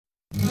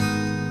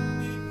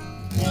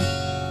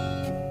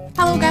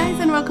guys,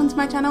 and welcome to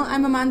my channel.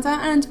 I'm Amanda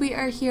and we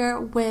are here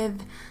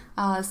with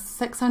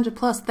 600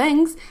 plus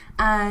things,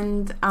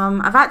 and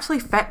I've actually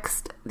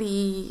fixed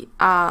the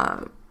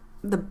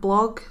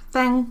blog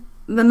thing.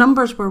 The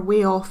numbers were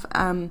way off,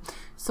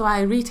 so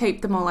I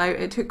retyped them all out.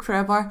 It took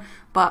forever,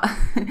 but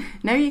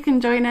now you can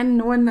join in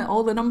knowing that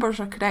all the numbers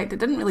are correct. It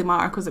didn't really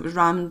matter because it was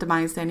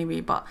randomised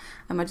anyway, but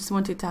I just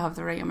wanted to have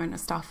the right amount of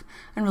stuff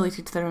and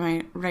related to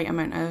the right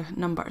amount of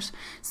numbers.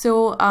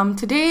 So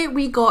today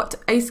we got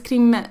ice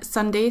cream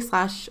sundae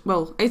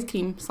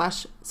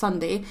 /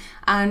 sundae,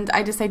 and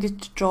I decided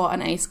to draw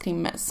an ice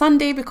cream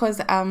sundae because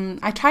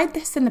I tried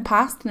this in the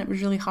past and it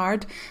was really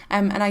hard,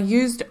 and I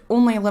used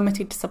only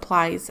limited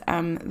supplies.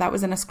 That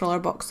was in a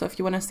scroller box, so if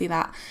you want to see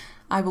that,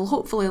 I will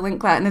hopefully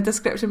link that in the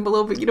description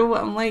below, but you know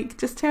what I'm like,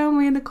 just tell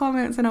me in the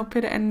comments and I'll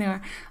put it in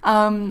there.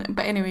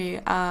 But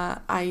anyway,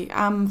 I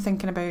am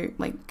thinking about,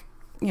 like,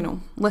 you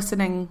know,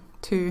 listening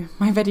to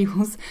my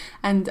videos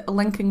and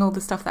linking all the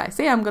stuff that I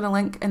say I'm going to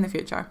link in the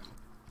future.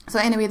 So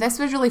anyway, this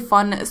was really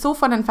fun. It's so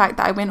fun, in fact,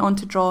 that I went on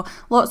to draw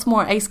lots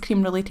more ice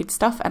cream related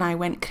stuff, and I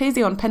went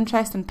crazy on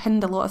Pinterest and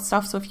pinned a lot of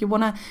stuff. So if you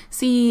want to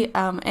see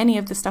any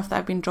of the stuff that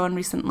I've been drawing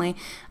recently,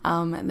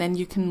 then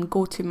you can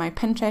go to my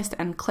Pinterest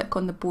and click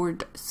on the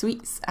board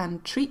sweets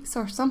and treats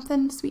or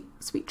something,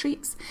 sweet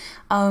treats.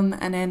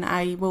 And then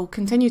I will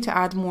continue to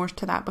add more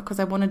to that because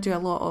I want to do a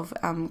lot of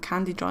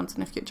candy drawings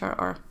in the future,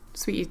 or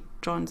sweetie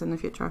drawings in the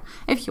future,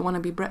 if you want to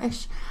be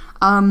British.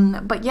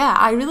 But yeah,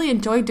 I really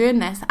enjoyed doing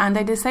this, and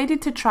I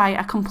decided to try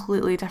a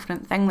completely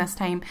different thing this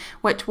time,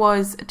 which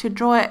was to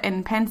draw it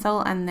in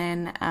pencil and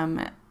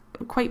then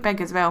quite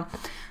big as well,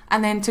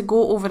 and then to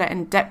go over it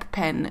in dip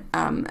pen.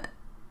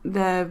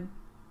 The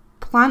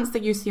plants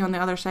that you see on the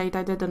other side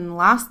I did in the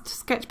last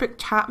sketchbook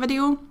chat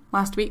video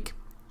last week,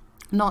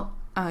 not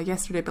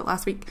yesterday but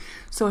last week,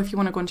 so if you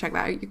want to go and check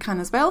that out you can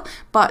as well.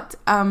 But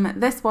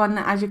this one,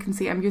 as you can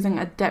see, I'm using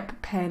a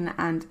dip pen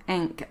and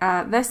ink.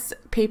 This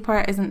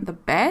paper isn't the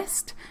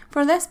best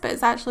for this, but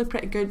it's actually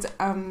pretty good,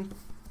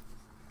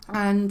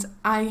 and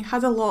I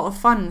had a lot of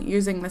fun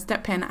using this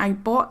dip pen. I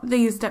bought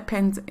these dip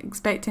pens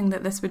expecting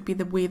that this would be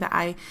the way that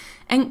I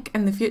ink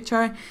in the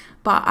future,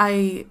 but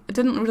I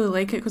didn't really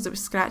like it because it was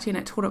scratchy and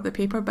it tore up the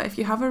paper. But if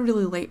you have a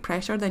really light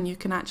pressure, then you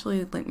can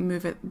actually, like,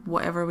 move it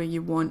whatever way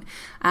you want,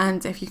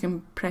 and if you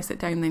can press it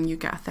down, then you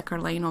get a thicker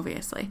line,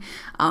 obviously.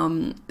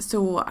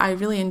 So I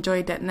really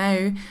enjoyed it.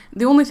 Now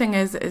the only thing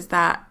is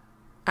that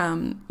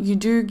you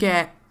do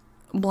get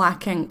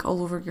black ink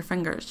all over your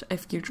fingers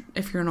if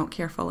you're not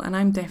careful, and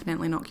I'm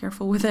definitely not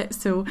careful with it.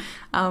 So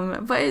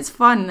but it's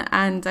fun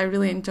and I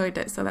really enjoyed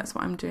it, so that's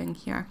what I'm doing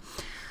here.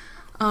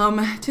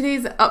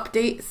 Today's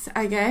updates,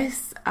 I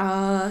guess.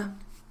 I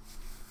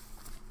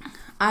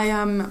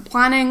am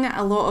planning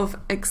a lot of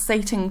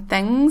exciting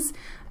things.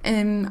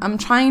 I'm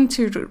trying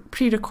to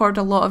pre-record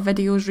a lot of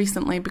videos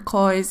recently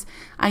because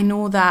I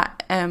know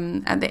that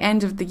at the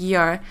end of the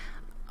year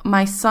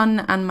my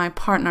son and my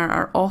partner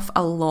are off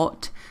a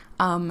lot.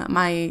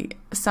 My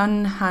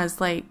son has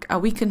like a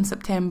week in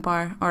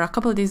September, or a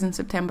couple of days in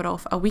September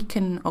off, a week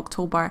in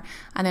October,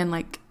 and then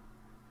like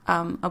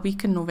a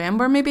week in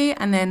November maybe,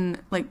 and then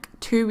like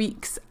 2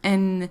 weeks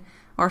in,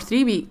 or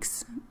 3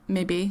 weeks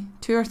maybe,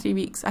 2 or 3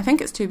 weeks, I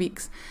think it's 2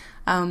 weeks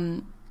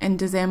in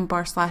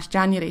December /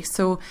 January.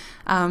 So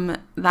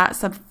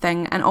that's a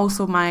thing. And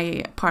also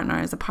my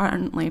partner is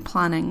apparently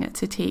planning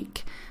to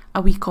take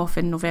a week off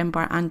in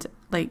November and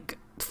like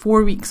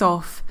 4 weeks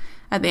off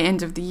at the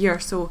end of the year.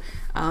 So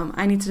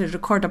I need to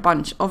record a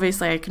bunch.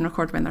 Obviously I can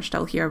record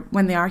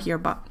when they are here,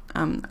 but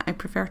I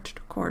prefer to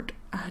record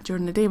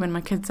during the day when my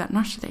kids at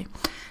nursery,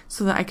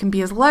 so that I can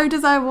be as loud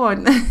as I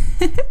want.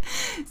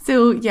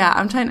 So yeah,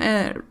 I'm trying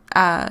to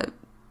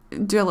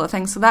do a lot of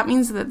things. So that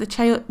means that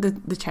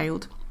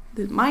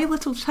my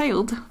little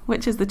child,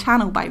 which is the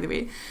channel by the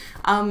way,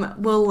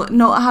 will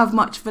not have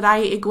much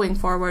variety going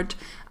forward.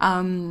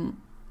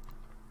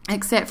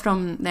 Except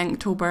from the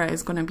Inktober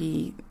is going to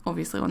be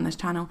obviously on this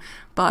channel,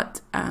 but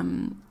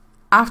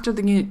after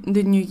the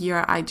new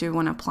year I do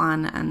want to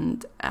plan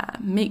and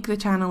make the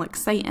channel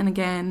exciting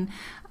again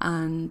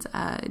and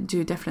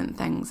do different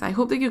things. I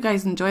hope that you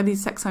guys enjoy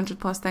these 600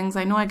 plus things.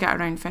 I know I get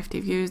around 50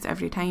 views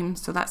every time,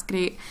 so that's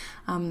great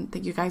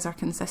that you guys are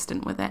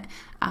consistent with it.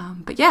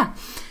 But yeah,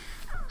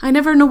 I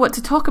never know what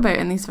to talk about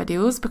in these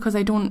videos because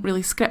I don't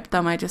really script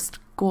them. I just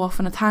go off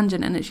on a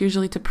tangent, and it's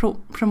usually to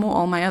promote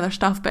all my other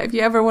stuff. But if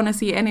you ever want to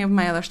see any of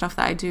my other stuff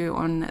that I do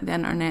on the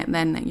internet,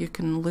 then you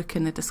can look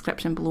in the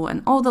description below,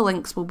 and all the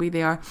links will be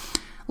there,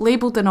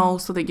 labelled and all,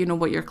 so that you know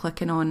what you're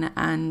clicking on,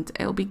 and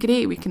it'll be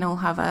great. We can all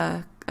have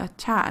a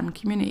chat and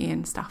community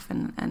and stuff,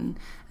 and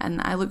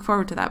I look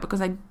forward to that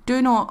because I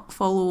do not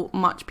follow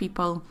much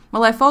people.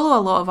 Well, I follow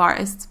a lot of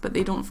artists, but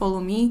they don't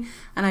follow me,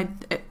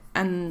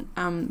 and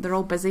they're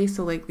all busy,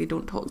 so like they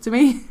don't talk to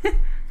me.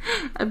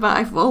 But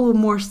I follow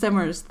more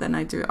simmers than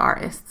I do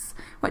artists,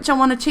 which I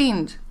want to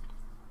change.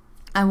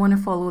 I want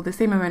to follow the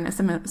same amount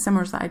of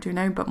simmers that I do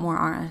now, but more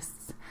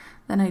artists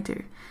than I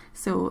do.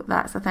 So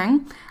that's the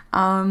thing.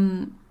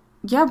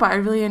 yeah, but I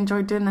really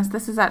enjoyed doing this.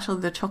 This is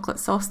actually the chocolate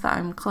sauce that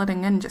I'm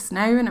colouring in just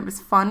now, and it was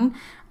fun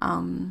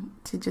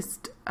to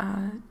just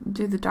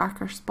do the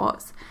darker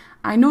spots.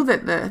 I know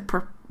that the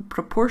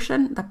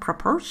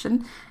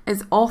proportion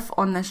is off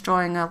on this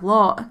drawing a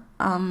lot,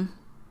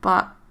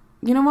 but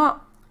you know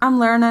what? I'm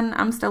learning.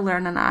 I'm still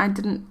learning. I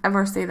didn't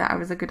ever say that I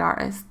was a good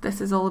artist. This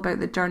is all about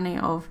the journey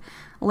of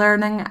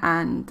learning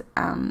and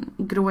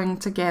growing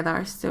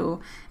together.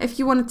 So if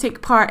you want to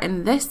take part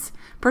in this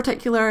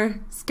particular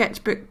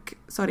sketchbook,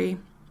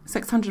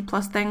 600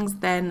 plus things,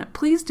 then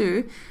please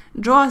do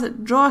draw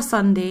a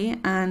Sundae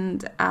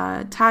and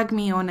tag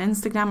me on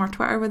Instagram or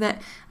Twitter with it.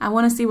 I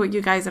want to see what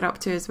you guys are up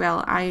to as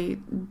well. I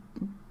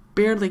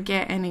barely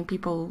get any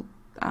people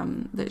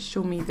that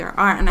show me their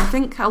art, and I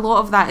think a lot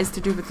of that is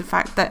to do with the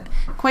fact that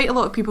quite a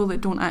lot of people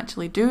that don't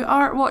actually do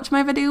art watch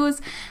my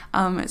videos,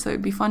 so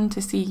it'd be fun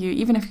to see you,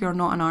 even if you're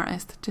not an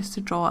artist, just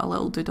to draw a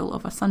little doodle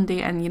of a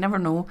Sundae, and you never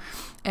know,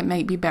 it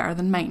might be better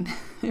than mine.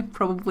 It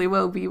probably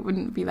will be, it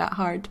wouldn't be that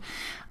hard,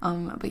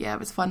 but yeah, it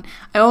was fun.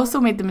 I also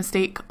made the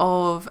mistake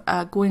of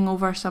going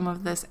over some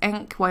of this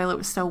ink while it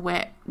was still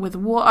wet with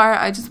water.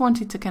 I just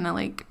wanted to kind of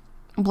like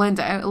blend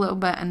it out a little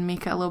bit and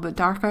make it a little bit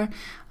darker,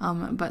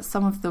 but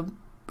some of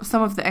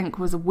the ink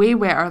was way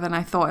wetter than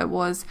I thought it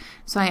was,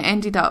 so I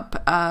ended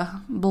up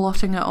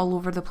blotting it all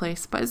over the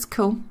place, but it's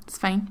cool, it's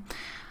fine.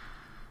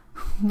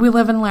 We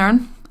live and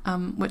learn,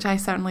 which I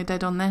certainly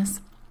did on this,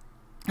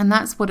 and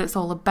that's what it's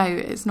all about.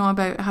 It's not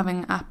about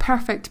having a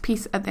perfect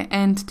piece at the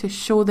end to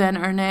show the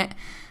internet.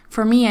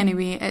 For me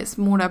anyway, it's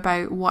more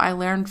about what I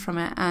learned from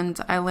it, and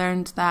I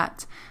learned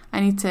that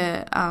I need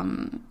to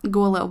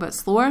go a little bit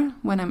slower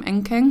when I'm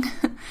inking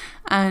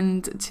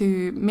and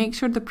to make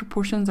sure the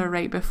proportions are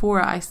right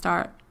before I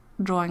start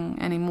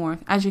drawing anymore.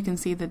 As you can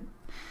see, the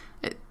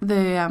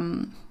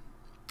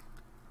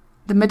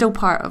middle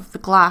part of the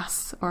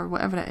glass, or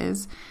whatever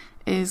it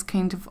is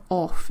kind of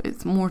off.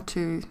 It's more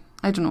to,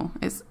 I don't know,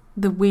 it's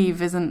the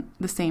wave isn't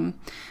the same.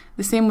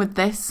 The same with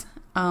this.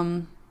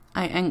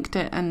 I inked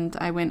it and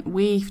I went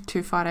way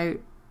too far out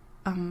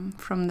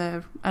from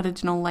the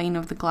original line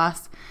of the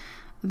glass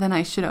than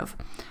I should have.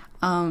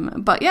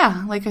 But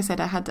yeah, like I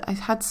said, I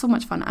had so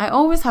much fun. I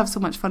always have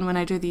so much fun when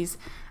I do these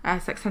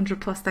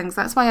 600 plus things.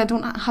 That's why I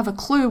don't have a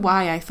clue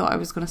why I thought I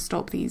was going to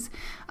stop these,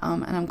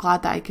 and I'm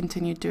glad that I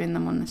continued doing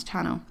them on this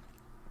channel.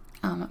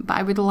 But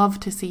I would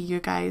love to see you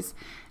guys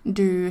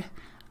do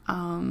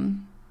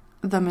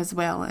them as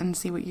well and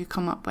see what you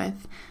come up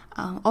with.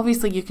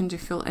 Obviously you can do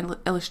full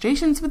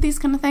illustrations with these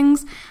kind of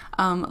things,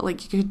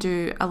 like you could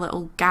do a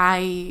little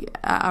guy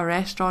at a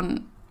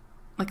restaurant,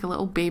 like a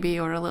little baby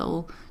or a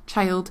little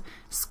child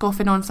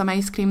scoffing on some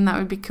ice cream. That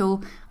would be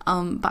cool,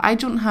 but I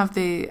don't have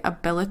the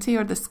ability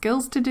or the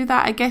skills to do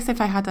that. I guess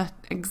if I had an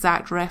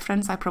exact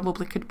reference I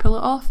probably could pull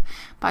it off,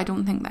 but I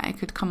don't think that I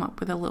could come up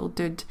with a little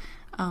dude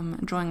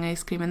drawing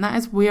ice cream, and that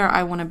is where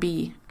I want to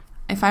be.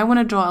 If I want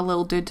to draw a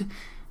little dude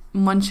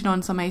munching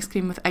on some ice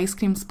cream with ice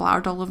cream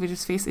splattered all over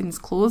his face and his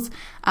clothes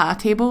at a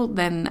table,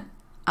 then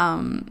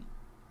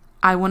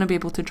I want to be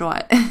able to draw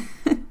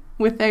it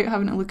without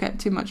having to look at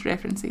too much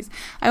references.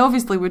 I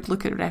obviously would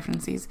look at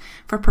references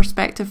for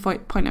perspective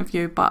point of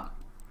view, but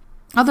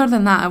other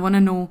than that I want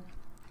to know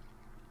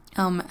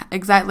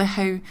exactly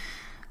how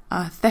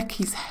thick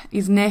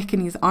his neck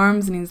and his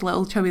arms and his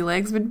little chubby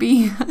legs would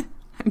be.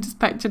 I'm just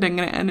picturing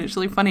it and it's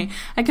really funny.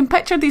 I can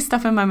picture these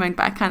stuff in my mind,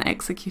 but I can't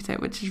execute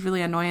it, which is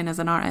really annoying as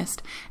an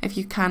artist if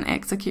you can't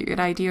execute your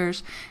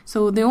ideas.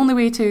 So the only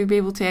way to be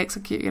able to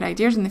execute your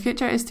ideas in the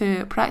future is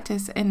to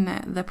practice in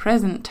the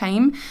present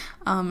time.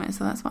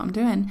 So that's what I'm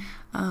doing.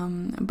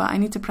 But I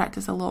need to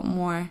practice a lot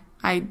more.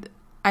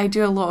 I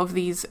do a lot of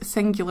these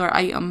singular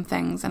item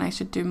things, and I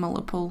should do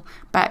multiple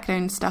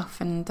background stuff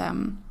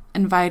and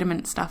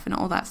environment stuff and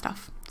all that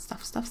stuff.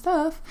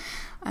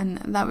 And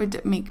that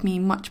would make me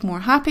much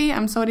more happy.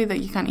 I'm sorry that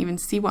you can't even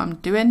see what I'm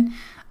doing.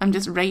 I'm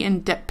just writing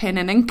dip pen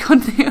and ink on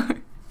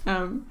there,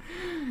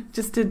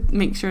 just to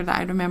make sure that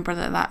I remember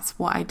that that's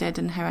what I did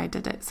and how I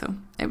did it. So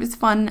it was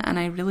fun and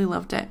I really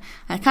loved it.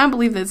 I can't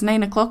believe that it's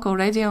 9 o'clock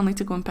already. I'll need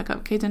to go and pick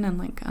up Caden in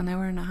like an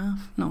hour and a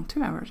half. No,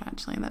 2 hours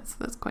actually.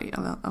 That's quite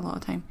a lot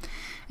of time.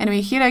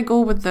 Anyway, here I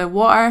go with the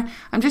water.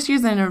 I'm just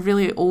using a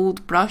really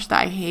old brush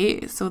that I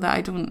hate so that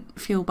I don't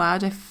feel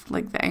bad if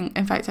like the ink,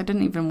 in fact I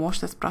didn't even wash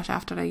this brush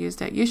after I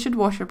used it. You should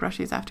wash your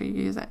brushes after you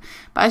use it.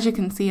 But as you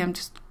can see, I'm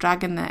just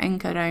dragging the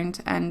ink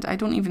around and I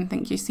don't even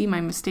think you see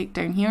my mistake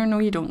down here. No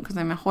you don't, because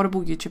I'm a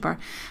horrible YouTuber.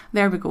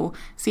 There we go.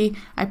 See,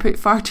 I put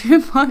far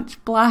too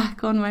much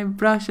black on my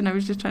brush and I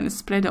was just trying to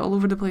spread it all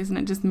over the place and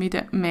it just made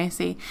it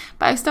messy.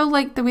 But I still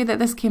like the way that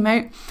this came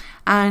out.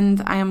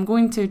 And I am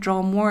going to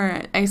draw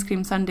more ice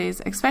cream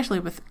sundaes,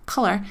 especially with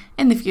colour,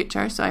 in the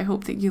future, so I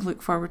hope that you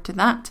look forward to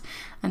that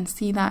and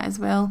see that as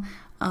well.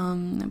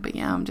 But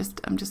yeah, I'm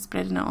just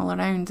spreading it all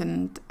around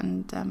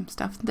and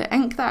stuff. The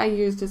ink that I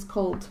used is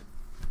called,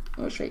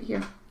 oh, it's right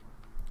here.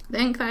 The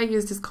ink that I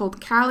used is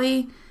called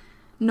Cali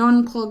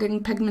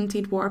Non-Clogging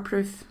Pigmented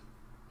Waterproof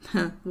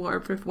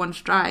Waterproof Once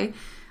Dry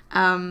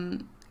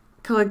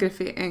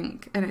calligraphy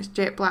ink, and it's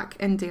Jet Black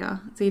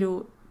India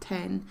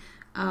 010.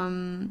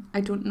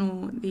 I don't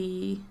know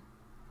the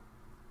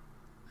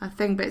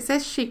thing, but it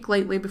says shake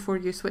lightly before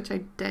use, which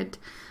I did.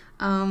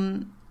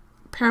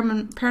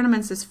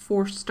 Permanence is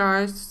 4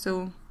 stars,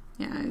 so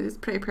yeah, it's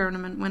pretty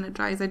permanent when it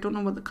dries. I don't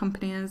know what the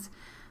company is.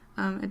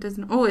 It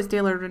doesn't. Oh, it's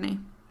Daler Rooney.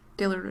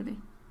 Daler Rooney,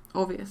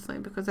 obviously,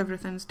 because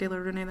everything's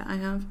Daler Rooney that I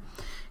have.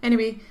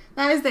 Anyway,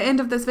 that is the end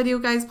of this video,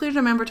 guys. Please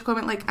remember to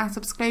comment, like, and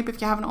subscribe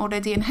if you haven't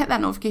already, and hit that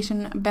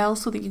notification bell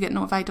so that you get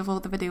notified of all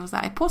the videos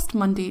that I post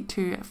Monday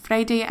to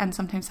Friday, and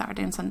sometimes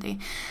Saturday and Sunday.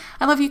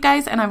 I love you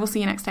guys, and I will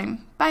see you next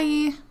time.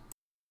 Bye!